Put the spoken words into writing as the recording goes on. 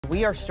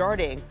we are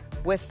starting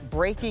with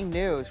breaking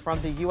news from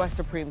the U.S.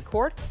 Supreme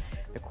Court.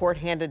 The court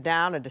handed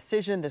down a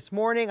decision this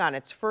morning on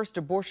its first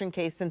abortion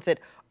case since it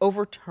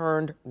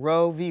overturned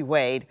Roe v.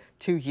 Wade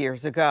 2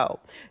 years ago.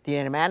 The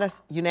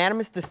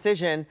unanimous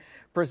decision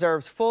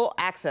preserves full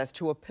access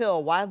to a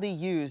pill widely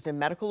used in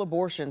medical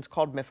abortions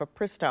called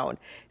mifepristone.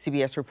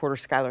 CBS reporter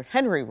Skylar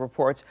Henry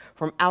reports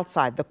from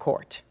outside the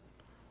court.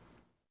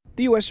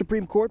 The U.S.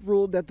 Supreme Court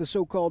ruled that the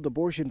so-called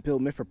abortion pill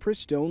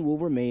mifepristone will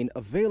remain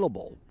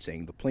available,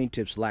 saying the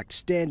plaintiffs lacked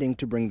standing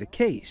to bring the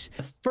case.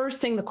 The first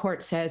thing the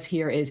court says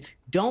here is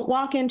don't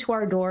walk into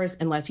our doors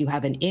unless you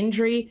have an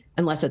injury,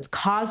 unless it's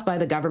caused by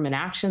the government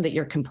action that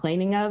you're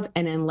complaining of,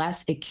 and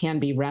unless it can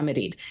be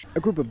remedied. A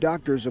group of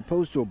doctors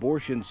opposed to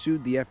abortion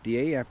sued the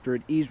FDA after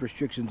it eased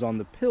restrictions on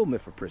the pill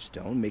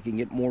mifepristone, making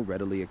it more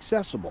readily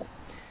accessible.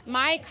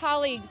 My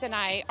colleagues and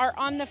I are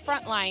on the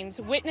front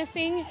lines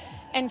witnessing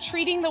and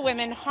treating the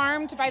women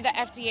harmed by the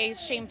FDA's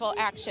shameful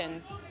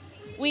actions.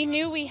 We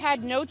knew we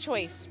had no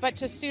choice but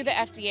to sue the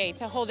FDA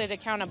to hold it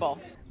accountable.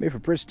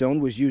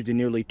 Mifepristone was used in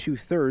nearly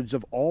 2/3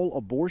 of all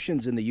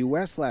abortions in the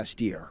U.S. last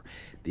year.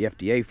 The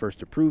FDA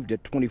first approved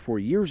it 24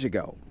 years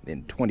ago.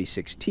 In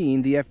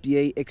 2016, the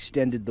FDA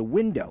extended the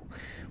window.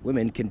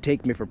 Women can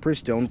take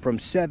mifepristone from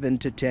 7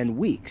 to 10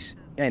 weeks.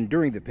 And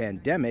during the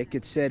pandemic,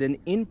 it said an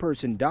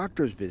in-person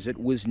doctor's visit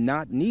was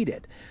not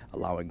needed,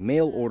 allowing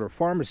mail-order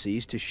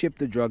pharmacies to ship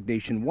the drug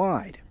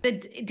nationwide. The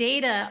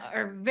data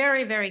are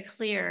very, very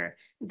clear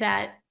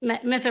that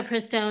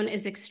mifepristone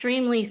is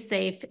extremely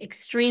safe,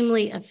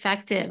 extremely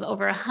effective.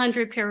 Over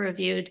 100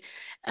 peer-reviewed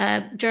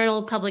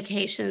journal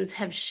publications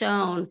have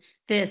shown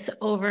this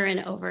over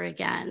and over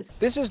again.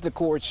 This is the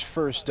court's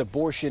first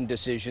abortion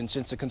decision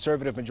since the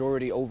conservative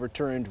majority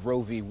overturned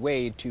Roe v.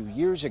 Wade 2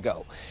 years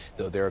ago,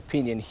 though their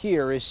opinion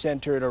here is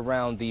centered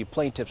around the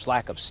plaintiff's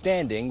lack of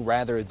standing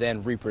rather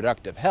than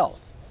reproductive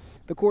health.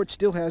 The court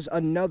still has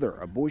another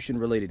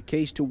abortion-related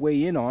case to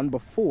weigh in on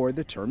before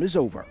the term is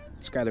over.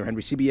 Skylar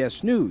Henry,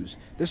 CBS News,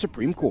 the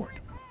Supreme Court.